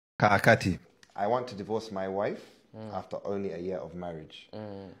Kakati. I want to divorce my wife after only a year of marriage.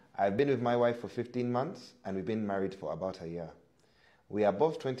 I've been with my wife for 15 months and we've been married for about a year. We are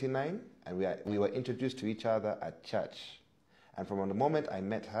both 29 and we were introduced to each other at church. And from the moment I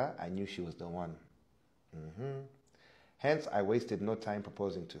met her, I knew she was the one. Hence, I wasted no time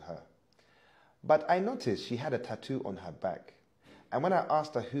proposing to her. But I noticed she had a tattoo on her back. And when I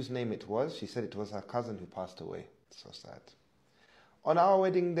asked her whose name it was, she said it was her cousin who passed away. So sad. On our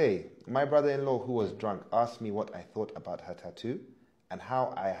wedding day, my brother-in-law, who was drunk, asked me what I thought about her tattoo and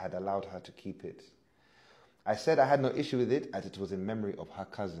how I had allowed her to keep it. I said I had no issue with it as it was in memory of her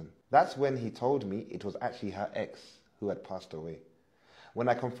cousin. That's when he told me it was actually her ex who had passed away. When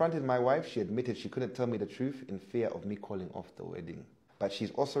I confronted my wife, she admitted she couldn't tell me the truth in fear of me calling off the wedding. But she's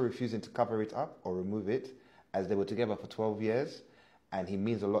also refusing to cover it up or remove it, as they were together for 12 years and he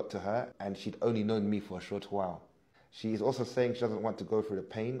means a lot to her and she'd only known me for a short while. She is also saying she doesn't want to go through the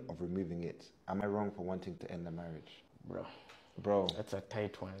pain of removing it. Am I wrong for wanting to end the marriage? Bro. That's a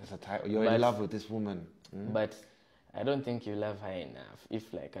tight one. It's a tight. You're in love with this woman. But I don't think you love her enough.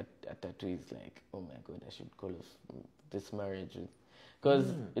 If like a tattoo is like, oh my God, I should call off this marriage.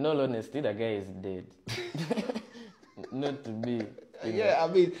 Because in all honesty, the guy is dead. Not to be. Yeah,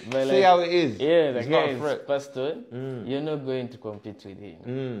 I mean, but say how it is. Yeah, the it's guy not a threat. is passed on. You're not going to compete with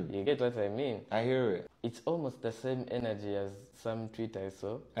him. You get what I mean? I hear it. It's almost the same energy as some tweet I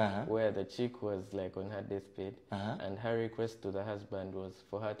saw, where the chick was like on her deathbed, and her request to the husband was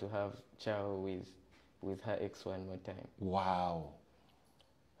for her to have chow with her ex one more time. Wow.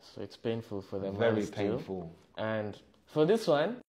 So it's painful for them. Very painful. And for this one,